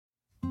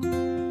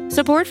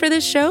Support for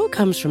this show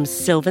comes from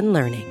Sylvan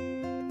Learning.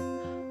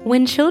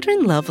 When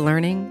children love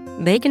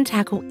learning, they can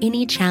tackle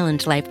any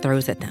challenge life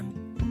throws at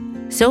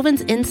them.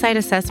 Sylvan's Insight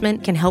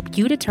Assessment can help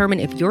you determine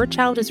if your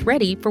child is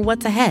ready for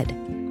what's ahead.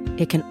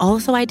 It can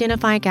also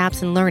identify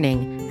gaps in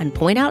learning and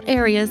point out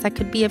areas that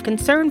could be of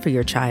concern for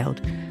your child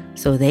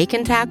so they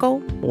can tackle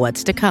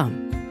what's to come.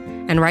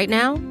 And right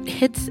now,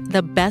 it's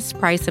the best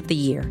price of the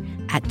year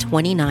at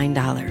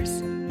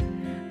 $29.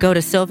 Go to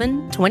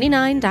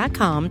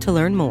sylvan29.com to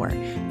learn more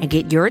and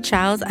get your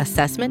child's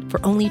assessment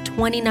for only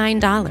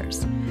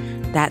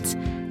 $29. That's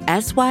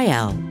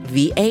SYLVAN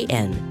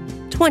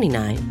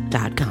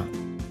 29.com.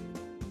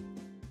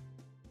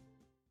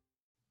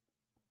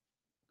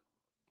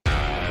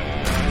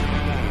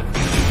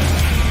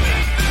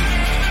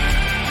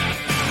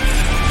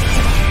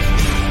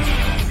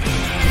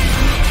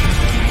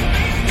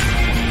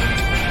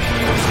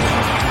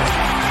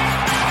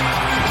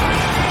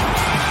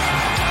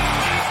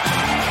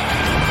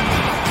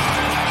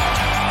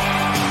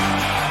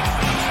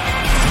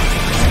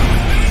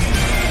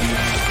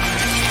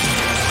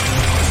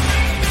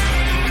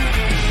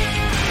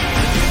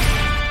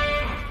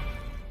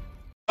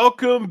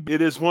 Welcome.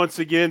 It is once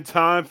again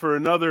time for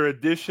another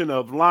edition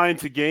of Line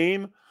to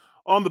Game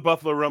on the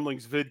Buffalo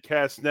Rumblings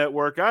Vidcast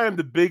Network. I am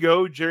the Big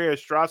O, Jerry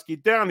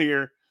Ostrowski, down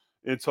here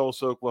in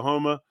Tulsa,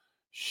 Oklahoma.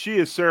 She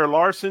is Sarah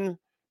Larson.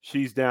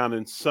 She's down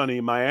in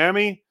sunny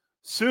Miami,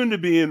 soon to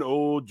be in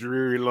old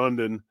dreary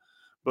London.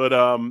 But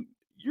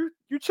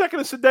you're checking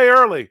us a day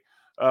early.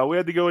 We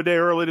had to go a day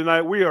early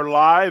tonight. We are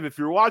live. If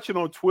you're watching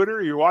on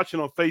Twitter, you're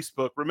watching on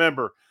Facebook,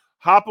 remember,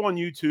 hop on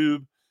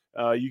YouTube.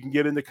 You can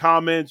get in the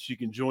comments. You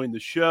can join the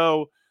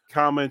show.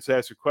 Comments,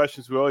 ask your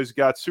questions. We always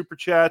got super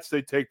chats.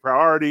 They take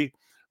priority.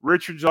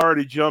 Richard's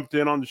already jumped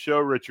in on the show,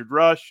 Richard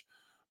Rush.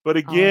 But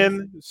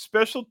again,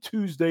 special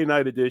Tuesday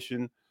night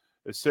edition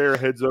as Sarah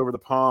heads over the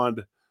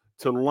pond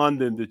to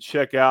London to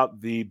check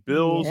out the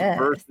Bills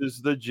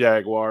versus the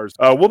Jaguars.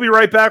 We'll be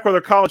right back with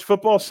our college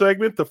football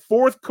segment, the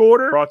fourth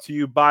quarter, brought to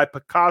you by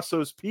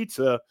Picasso's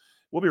Pizza.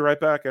 We'll be right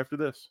back after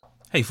this.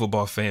 Hey,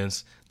 football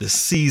fans, the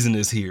season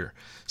is here,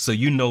 so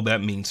you know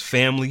that means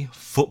family,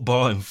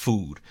 football, and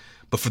food.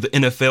 But for the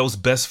NFL's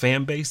best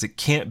fan base, it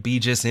can't be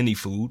just any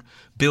food.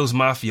 Bills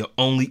Mafia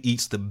only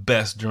eats the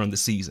best during the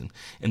season,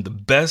 and the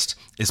best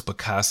is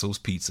Picasso's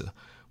Pizza.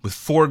 With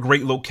 4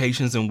 great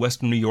locations in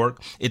Western New York,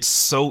 it's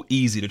so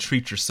easy to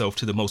treat yourself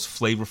to the most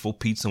flavorful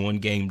pizza on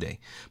game day.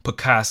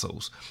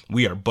 Picasso's,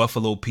 we are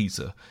Buffalo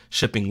Pizza,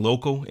 shipping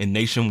local and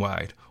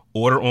nationwide.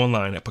 Order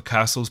online at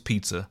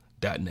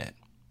picassospizza.net.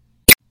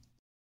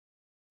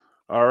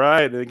 All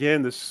right. And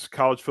again, this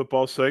college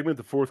football segment,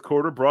 the fourth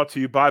quarter, brought to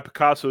you by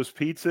Picasso's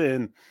Pizza.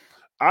 And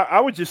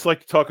I would just like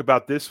to talk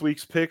about this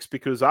week's picks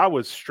because I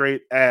was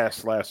straight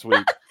ass last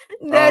week.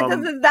 This is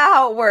not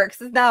how it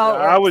works. It's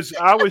not how it works.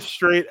 I was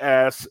straight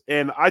ass,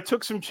 and I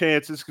took some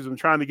chances because I'm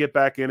trying to get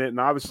back in it. And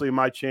obviously,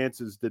 my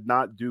chances did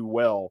not do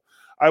well.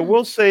 I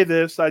will say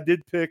this: I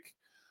did pick.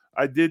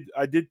 I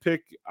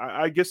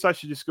guess I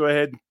should just go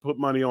ahead and put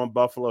money on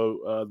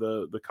Buffalo,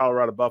 the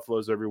Colorado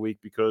Buffaloes every week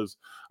because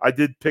I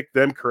did pick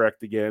them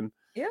correct again.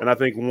 Yeah. And I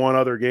think one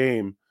other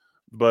game,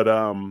 but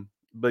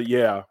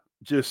yeah,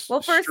 just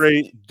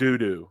straight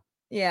doo-doo.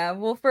 Yeah.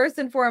 Well, first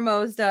and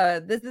foremost,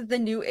 this is the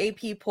new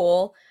AP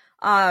poll.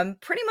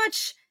 Pretty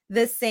much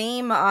the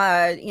same,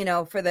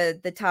 for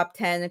the top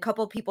 10. A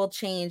couple people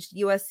changed.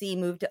 USC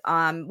moved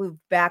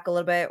back a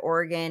little bit.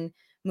 Oregon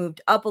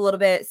moved up a little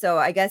bit. So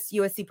I guess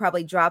USC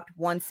probably dropped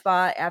one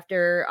spot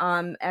after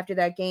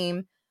that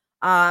game.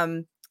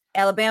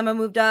 Alabama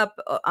moved up,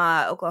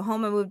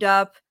 Oklahoma moved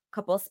up a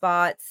couple of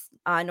spots.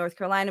 North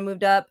Carolina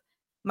moved up.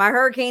 My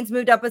Hurricanes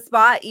moved up a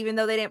spot, even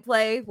though they didn't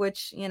play,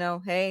 which,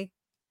 hey,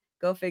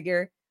 go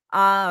figure.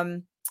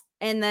 And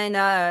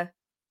then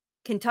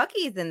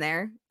Kentucky's in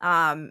there.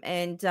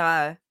 And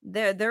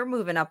they're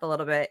moving up a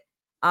little bit.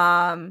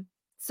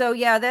 So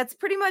yeah, that's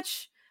pretty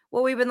much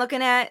what we've been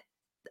looking at.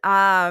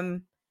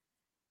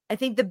 I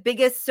think the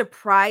biggest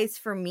surprise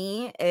for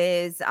me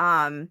is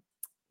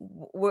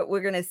what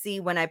we're going to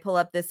see when I pull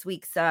up this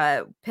week's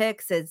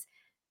picks is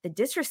the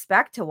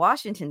disrespect to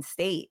Washington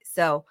State.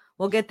 So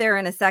we'll get there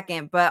in a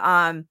second, but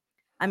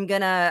we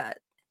got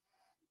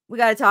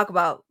to talk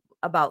about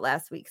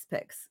last week's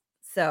picks.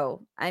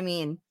 So, I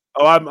mean,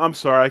 I'm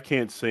sorry. I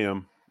can't see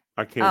them.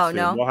 I can't see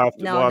them.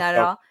 Not at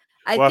all.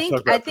 I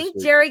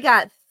think Jerry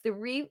got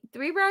three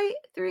right.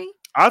 3.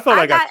 I thought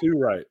I got 2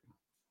 right.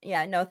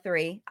 Yeah, no,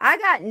 3. I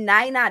got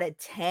 9 out of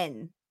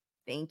 10.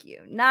 Thank you.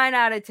 9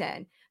 out of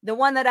 10. The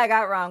one that I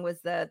got wrong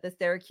was the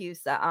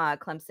Syracuse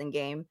Clemson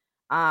game.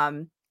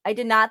 I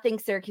did not think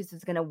Syracuse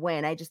was going to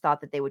win. I just thought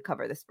that they would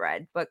cover the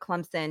spread, but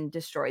Clemson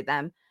destroyed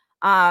them.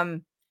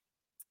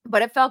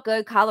 But it felt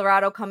good.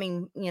 Colorado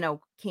came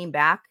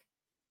back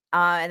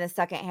in the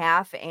second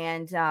half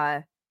and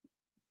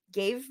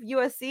gave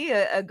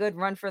USC a good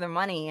run for their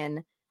money.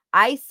 And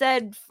I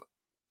said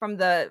from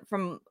the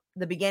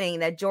beginning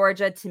that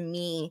Georgia, to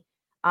me,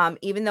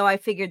 even though I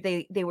figured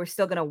they were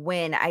still going to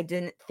win, I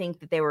didn't think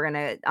that they were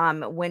going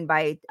to win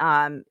by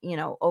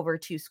over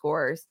 2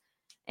 scores.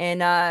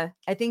 And I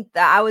think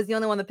that I was the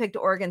only one that picked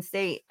Oregon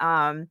State.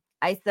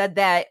 I said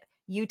that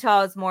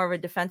Utah is more of a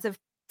defensive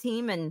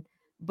team,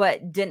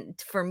 but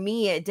for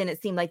me, it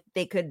didn't seem like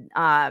they could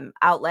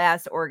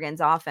outlast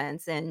Oregon's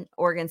offense and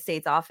Oregon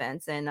State's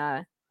offense.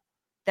 And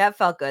that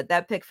felt good.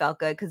 That pick felt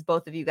good because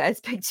both of you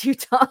guys picked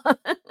Utah.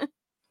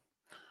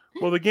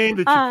 Well, the game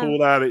that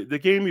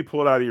you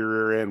pulled out of your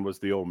rear end was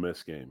the Ole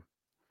Miss game.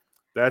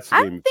 That's the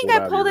I game. think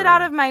I pulled it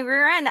out of my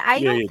rear end.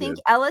 I don't think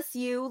did.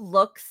 LSU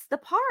looks the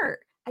part.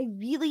 I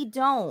really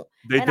don't.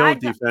 They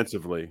don't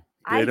defensively.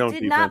 I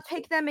did not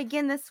pick them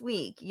again this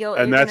week.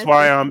 That's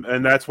why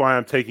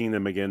I'm taking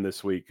them again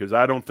this week, because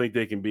I don't think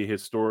they can be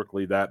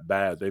historically that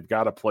bad. They've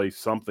got to play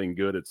something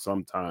good at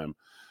some time.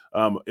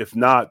 If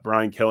not,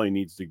 Brian Kelly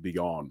needs to be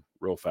gone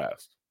real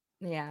fast.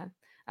 Yeah.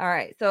 All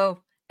right.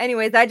 So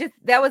anyways,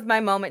 that was my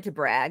moment to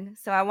brag.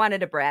 So I wanted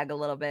to brag a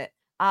little bit.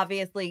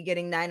 Obviously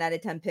getting 9 out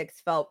of 10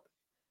 picks felt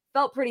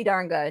pretty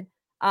darn good.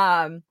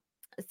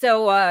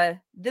 So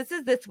this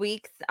is this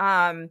week's,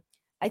 I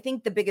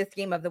think the biggest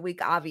game of the week,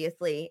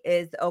 obviously,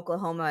 is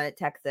Oklahoma,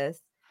 Texas.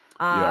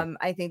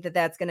 I think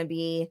that's going to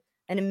be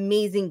an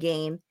amazing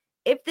game.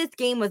 If this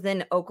game was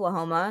in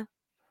Oklahoma,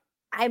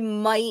 I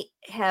might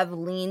have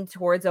leaned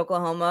towards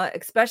Oklahoma,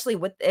 especially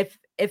if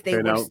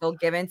they were still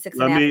given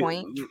 6.5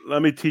 points.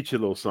 Let me teach you a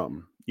little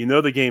something. You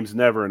know the game's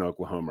never in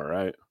Oklahoma,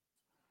 right?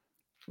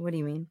 What do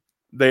you mean?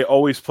 They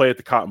always play at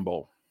the Cotton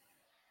Bowl.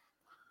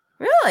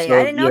 Really? So,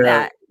 I didn't know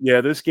that.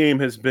 Yeah, this game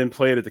has been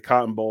played at the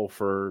Cotton Bowl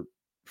for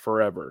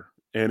forever.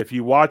 And if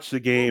you watch the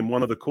game,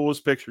 one of the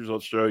coolest pictures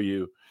I'll show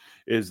you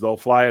is they'll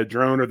fly a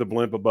drone or the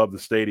blimp above the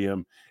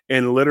stadium,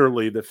 and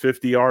literally the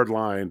 50-yard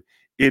line,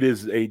 it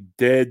is a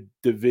dead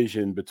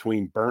division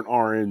between burnt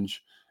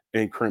orange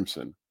and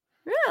crimson.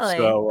 Really?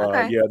 So,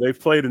 okay. Yeah, they've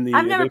played in the.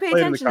 I've never paid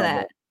attention to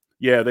that.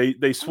 Yeah,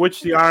 they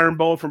switched the Iron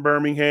Bowl from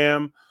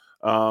Birmingham.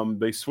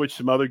 They switched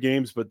some other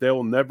games, but they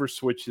will never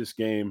switch this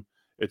game.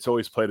 It's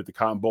always played at the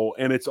Cotton Bowl,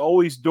 and it's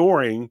always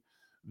during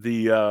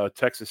the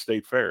Texas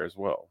State Fair as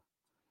well.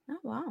 Oh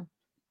wow,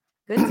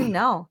 good to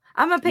know.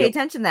 I'm gonna pay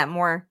attention to that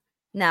more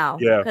now.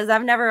 Yeah, because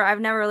I've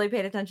never really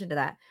paid attention to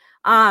that.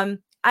 I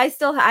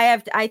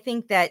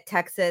think that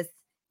Texas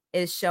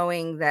is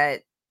showing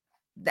that.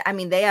 I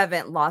mean, they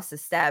haven't lost a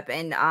step,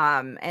 and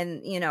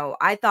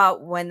I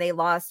thought when they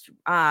lost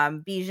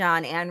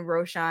Bijan and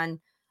Roshan,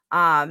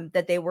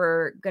 that they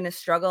were going to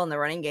struggle in the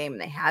running game,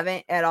 and they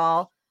haven't at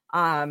all.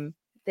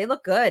 They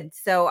look good,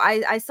 so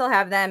I still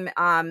have them,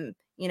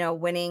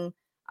 winning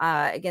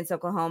against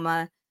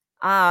Oklahoma.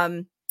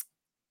 Like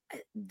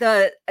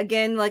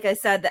I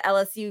said, the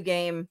LSU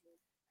game.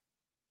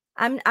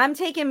 I'm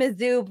taking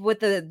Mizzou with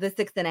the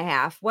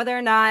 6.5. Whether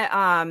or not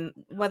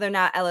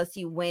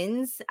LSU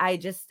wins, I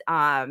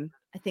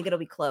think it'll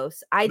be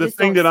close. I took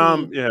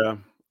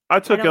LSU.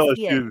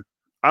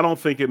 I don't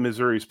think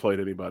Missouri's played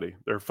anybody.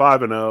 They're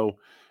 5-0.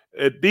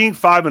 It being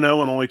 5-0 and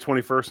only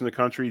 21st in the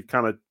country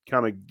kind of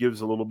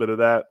gives a little bit of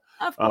that.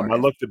 Of course.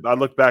 I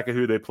looked back at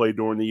who they played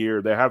during the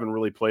year. They haven't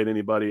really played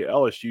anybody.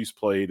 LSU's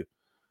played.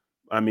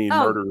 I mean,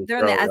 murder. They're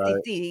in the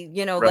SEC.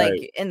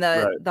 Like in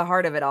the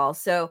heart of it all.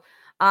 So,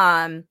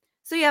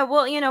 So yeah,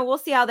 well, we'll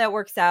see how that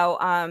works out.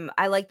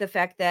 I like the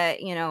fact that,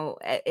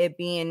 it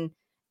being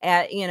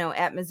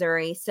at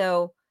Missouri.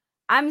 So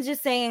I'm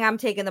just saying I'm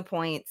taking the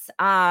points.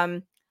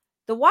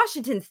 The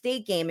Washington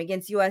State game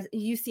against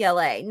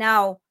UCLA.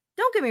 Now,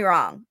 don't get me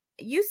wrong.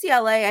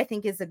 UCLA, I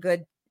think, is a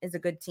good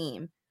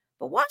team.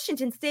 But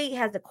Washington State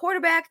has a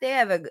quarterback. They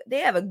have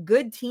a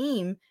good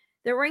team.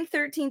 They're ranked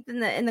 13th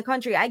in the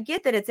country. I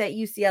get that it's at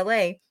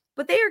UCLA,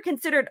 but they are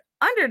considered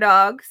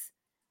underdogs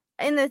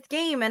in this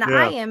game, and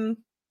yeah.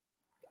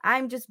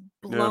 I'm just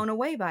blown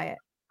away by it.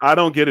 I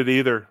don't get it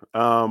either.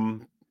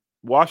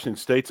 Washington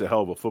State's a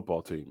hell of a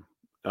football team.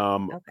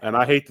 And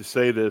I hate to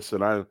say this,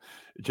 and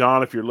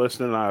John, if you're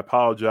listening, I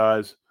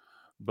apologize,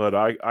 but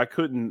I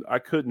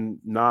couldn't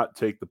not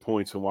take the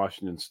points in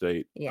Washington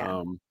State.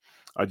 Yeah.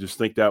 I just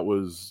think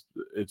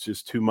it's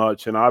just too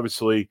much. And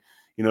obviously,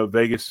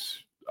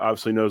 Vegas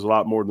obviously knows a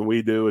lot more than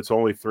we do. It's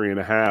only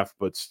 3.5,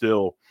 but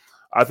still,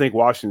 I think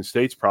Washington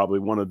State's probably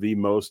one of the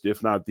most,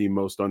 if not the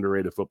most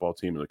underrated football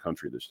team in the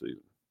country this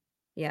season.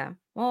 Yeah.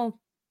 Well,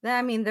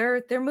 I mean,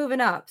 they're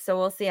moving up, so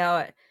we'll see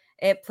how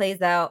it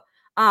plays out.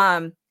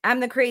 I'm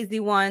the crazy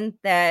one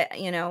that,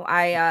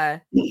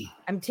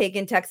 I'm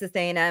taking Texas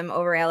A&M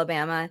over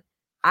Alabama.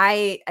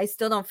 I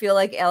still don't feel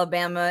like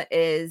Alabama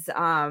is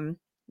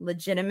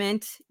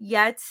legitimate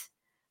yet.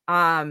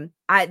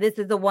 This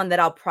is the one that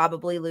I'll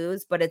probably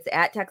lose, but it's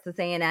at Texas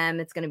A&M.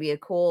 It's going to be a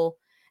cool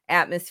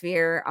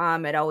atmosphere.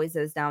 It always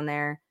is down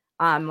there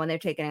when they're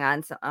taking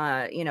on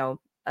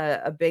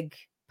a big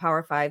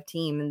Power 5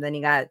 team, and then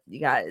you got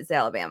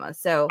Alabama.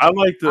 So I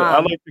like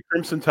the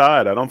Crimson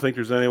Tide. I don't think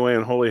there's any way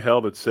in holy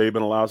hell that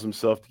Saban allows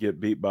himself to get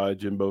beat by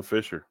Jimbo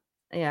Fisher.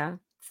 Yeah.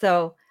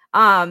 So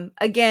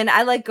again,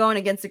 I like going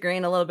against the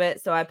grain a little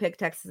bit, so I picked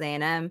Texas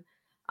A&M.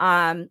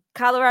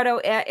 Colorado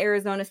at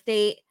Arizona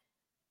State.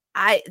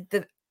 I'm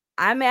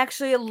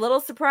actually a little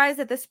surprised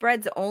that the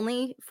spread's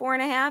only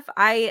 4.5.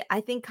 I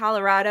think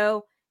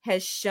Colorado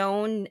has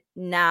shown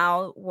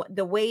now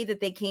the way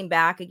that they came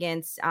back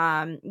against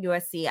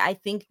USC. I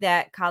think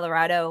that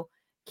Colorado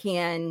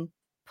can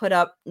put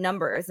up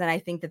numbers, and I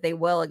think that they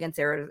will against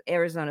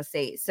Arizona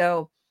State.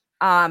 So,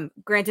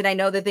 granted, I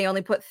know that they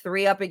only put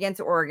 3 up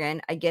against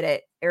Oregon. I get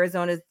it.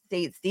 Arizona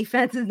State's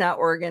defense is not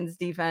Oregon's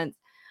defense.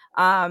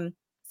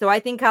 So I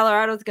think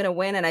Colorado's going to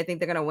win, and I think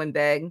they're going to win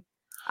big.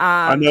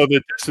 I know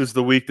that this is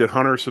the week that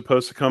Hunter's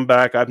supposed to come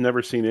back. I've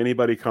never seen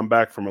anybody come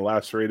back from a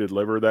lacerated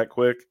liver that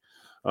quick.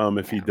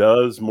 If he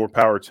does, more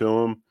power to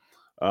him.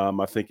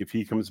 I think if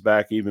he comes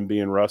back, even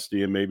being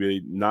rusty and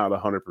maybe not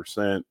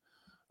 100%,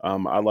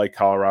 I like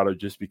Colorado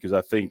just because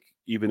I think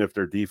even if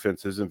their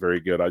defense isn't very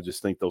good, I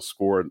just think they'll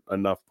score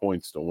enough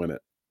points to win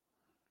it.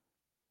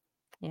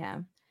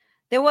 Yeah.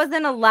 There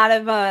wasn't a lot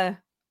of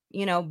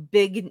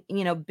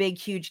big,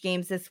 huge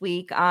games this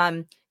week.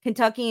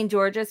 Kentucky and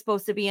Georgia is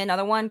supposed to be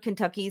another one.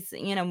 Kentucky's,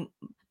 they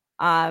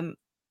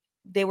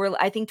were,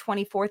 I think,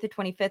 24th or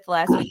 25th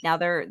last week. Now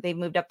they've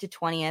moved up to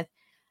 20th.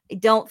 I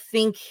don't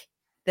think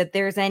that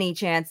there's any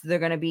chance they're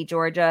going to beat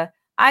Georgia.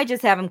 I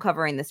just have them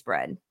covering the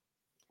spread,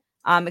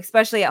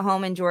 especially at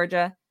home in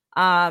Georgia.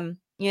 I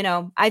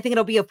think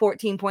it'll be a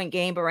 14-point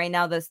game, but right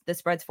now the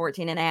spread's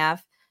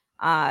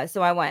 14.5.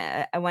 So I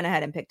went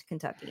ahead and picked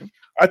Kentucky.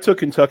 I took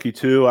Kentucky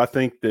too. I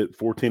think that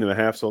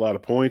 14.5 is a lot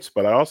of points,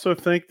 but I also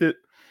think that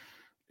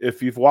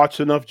if you've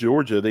watched enough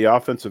Georgia, the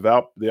offensive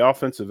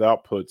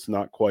output's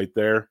not quite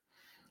there.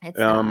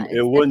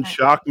 It wouldn't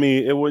shock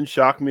me. It wouldn't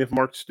shock me if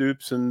Mark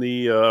Stoops in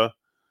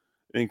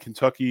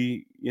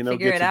Kentucky, gets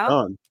it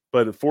done.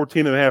 But at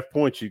 14.5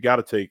 points, you got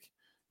to take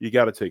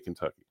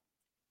Kentucky.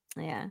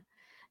 Yeah,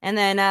 and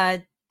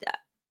then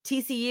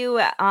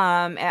TCU at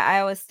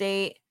Iowa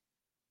State.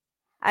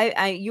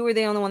 You were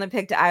the only one that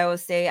picked Iowa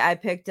State. I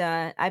picked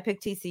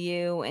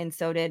TCU, and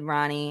so did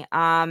Ronnie.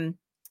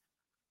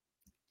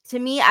 To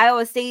me,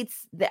 Iowa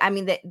State's,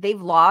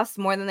 they've lost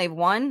more than they've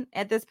won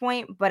at this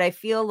point, but I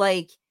feel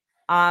like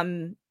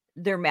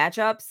their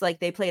matchups, like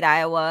they played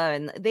Iowa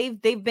and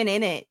they've been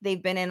in it.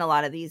 They've been in a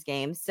lot of these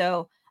games.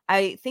 So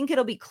I think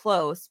it'll be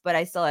close, but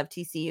I still have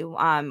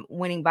TCU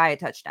winning by a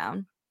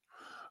touchdown.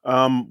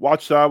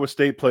 Watched Iowa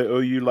State play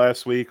OU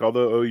last week.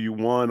 Although OU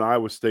won,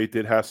 Iowa State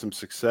did have some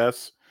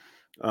success.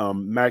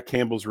 Matt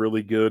Campbell's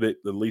really good at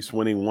least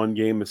winning one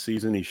game a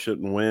season he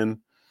shouldn't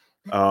win.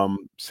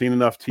 Seen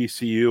enough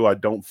TCU. I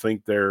don't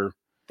think they're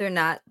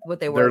not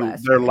what they were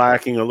last They're year.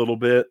 lacking a little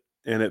bit.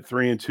 And at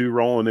 3-2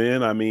 rolling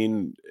in, I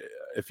mean,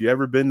 if you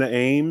ever been to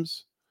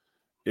Ames,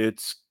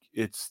 it's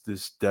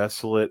this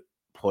desolate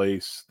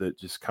place that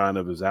just kind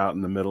of is out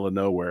in the middle of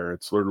nowhere.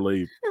 It's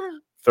literally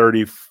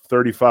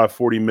 35,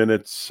 40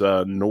 minutes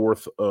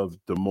north of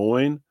Des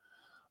Moines.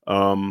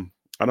 I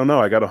don't know.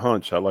 I got a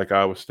hunch. I like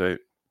Iowa State.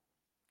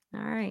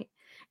 All right.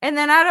 And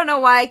then I don't know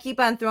why I keep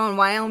on throwing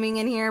Wyoming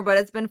in here, but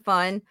it's been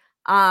fun.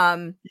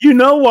 You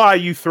know why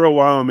you throw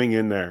Wyoming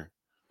in there?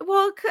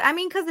 Well,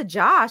 because of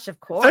Josh, of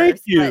course.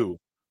 Thank you.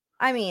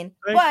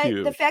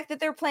 The fact that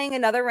they're playing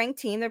another ranked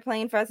team, they're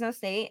playing Fresno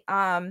State,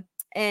 and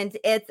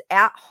it's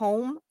at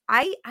home.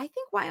 I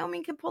think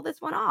Wyoming can pull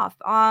this one off.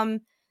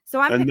 So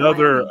I'm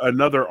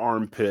another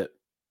armpit,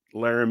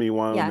 Laramie,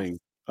 Wyoming.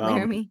 Yes,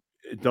 Laramie.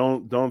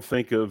 Don't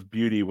think of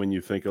beauty when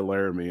you think of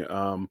Laramie.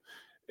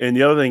 And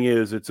the other thing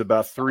is, it's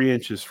about 3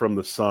 inches from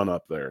the sun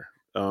up there.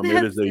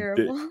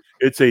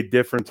 It's a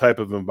different type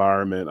of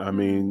environment. I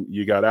mean,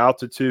 you got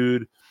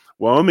altitude.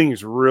 Wyoming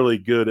is really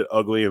good at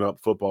uglying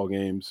up football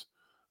games.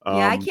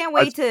 I can't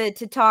wait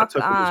to talk.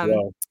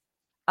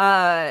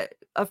 A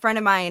friend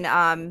of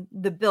mine,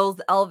 the Bills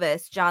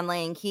Elvis, John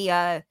Lang,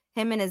 him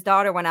and his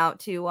daughter went out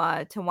to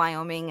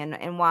Wyoming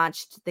and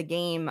watched the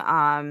game.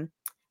 I don't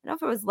know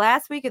if it was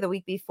last week or the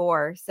week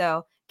before.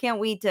 So can't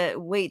wait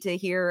to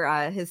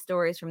hear his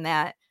stories from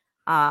that.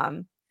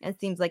 It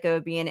seems like it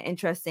would be an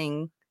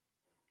interesting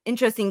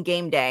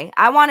game day.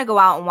 I want to go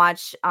out and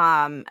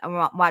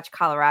watch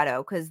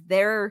Colorado because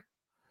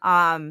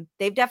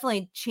they've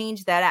definitely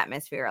changed that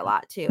atmosphere a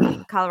lot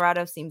too.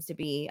 Colorado seems to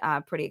be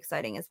pretty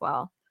exciting as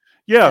well.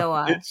 Yeah,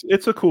 so,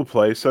 it's a cool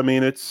place. I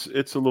mean, it's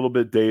a little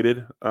bit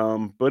dated,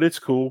 but it's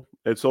cool.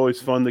 It's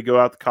always fun to go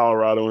out to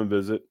Colorado and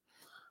visit.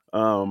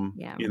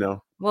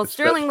 Well,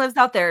 Sterling lives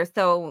out there,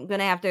 so I'm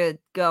gonna have to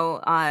go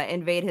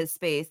invade his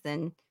space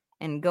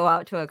and go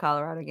out to a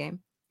Colorado game.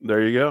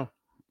 There you go.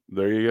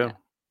 Yeah.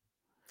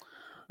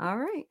 All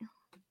right.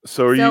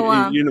 So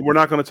we're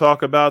not going to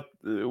talk about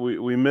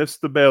we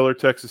missed the Baylor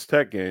Texas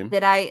Tech game.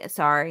 Did I?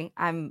 Sorry,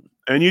 and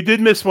you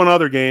did miss one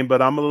other game,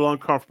 but I'm a little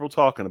uncomfortable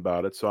talking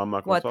about it, so I'm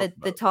not going to talk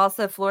about the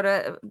Tulsa,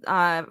 Florida,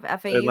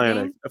 FAU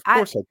Atlanta game. Of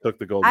course, I took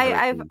the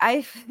Golden.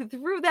 I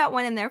threw that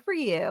one in there for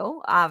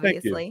you,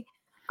 obviously.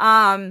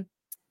 No,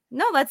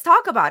 let's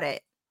talk about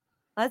it.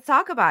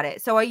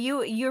 So are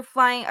you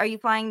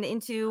flying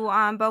into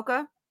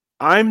Boca?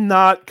 I'm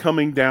not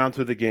coming down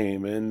to the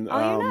game, and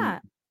you're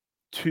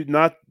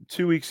not.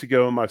 2 weeks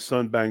ago, my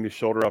son banged his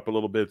shoulder up a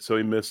little bit, so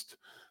he missed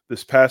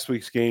this past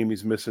week's game.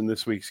 He's missing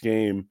this week's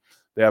game.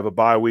 They have a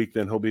bye week,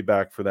 then he'll be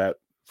back for that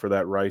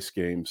Rice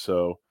game.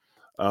 So,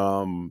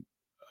 I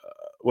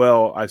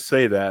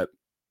say that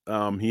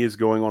he is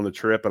going on the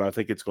trip, and I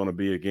think it's going to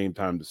be a game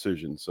time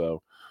decision.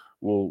 So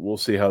we'll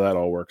see how that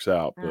all works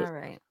out. But, All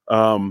right.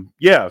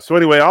 yeah. So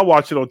anyway, I'll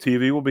watch it on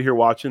TV. We'll be here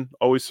watching,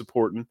 always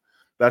supporting.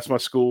 That's my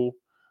school.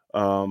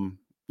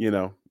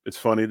 It's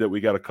funny that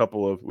we got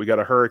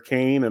a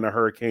hurricane and a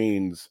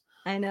hurricanes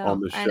I know. on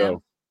the show. I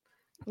know.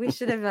 We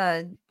should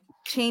have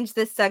changed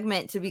this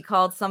segment to be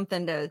called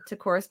something to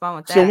correspond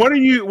with that. So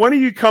when are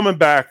you coming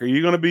back? Are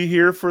you going to be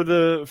here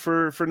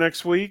for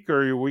next week,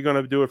 or are we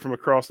going to do it from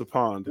across the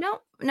pond?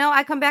 No,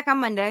 I come back on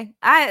Monday.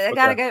 I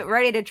got to get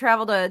ready to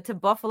travel to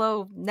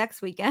Buffalo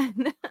next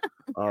weekend.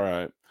 All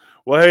right.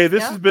 Well, hey,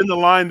 this has been the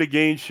Line to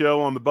Gain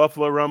show on the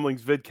Buffalo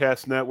Rumblings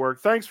Vidcast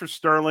Network. Thanks for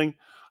Sterling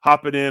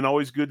hopping in.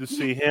 Always good to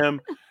see him.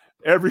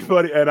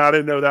 Everybody, and I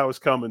didn't know that was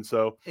coming.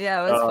 So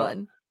yeah, it was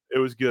fun. It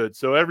was good.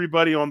 So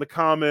everybody on the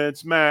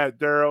comments, Matt,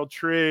 Daryl,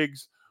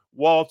 Triggs,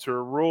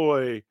 Walter,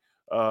 Roy,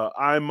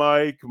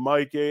 Mike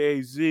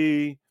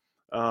AAZ,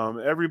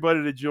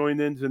 everybody that joined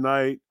in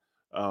tonight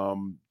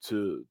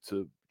to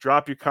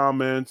drop your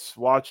comments,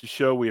 watch the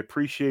show. We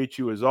appreciate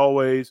you as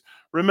always.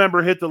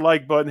 Remember, hit the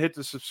like button, hit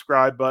the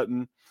subscribe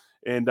button,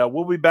 and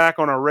we'll be back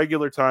on our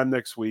regular time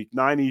next week,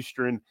 9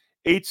 Eastern,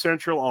 8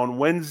 Central on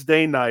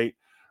Wednesday night,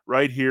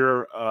 right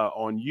here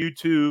on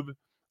YouTube.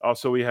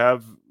 Also, we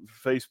have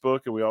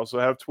Facebook and we also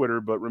have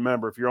Twitter. But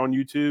remember, if you're on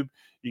YouTube,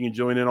 you can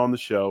join in on the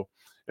show.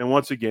 And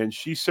once again,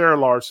 she's Sarah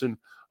Larson.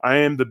 I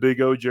am the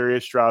Big O, Jerry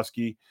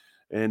Ostrowski.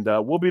 And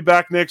we'll be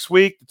back next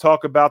week to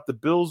talk about the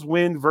Bills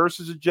win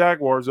versus the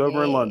Jaguars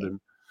over in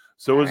London.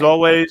 So as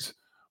always,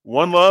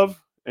 one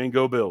love and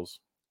go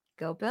Bills.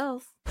 Go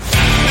Bills.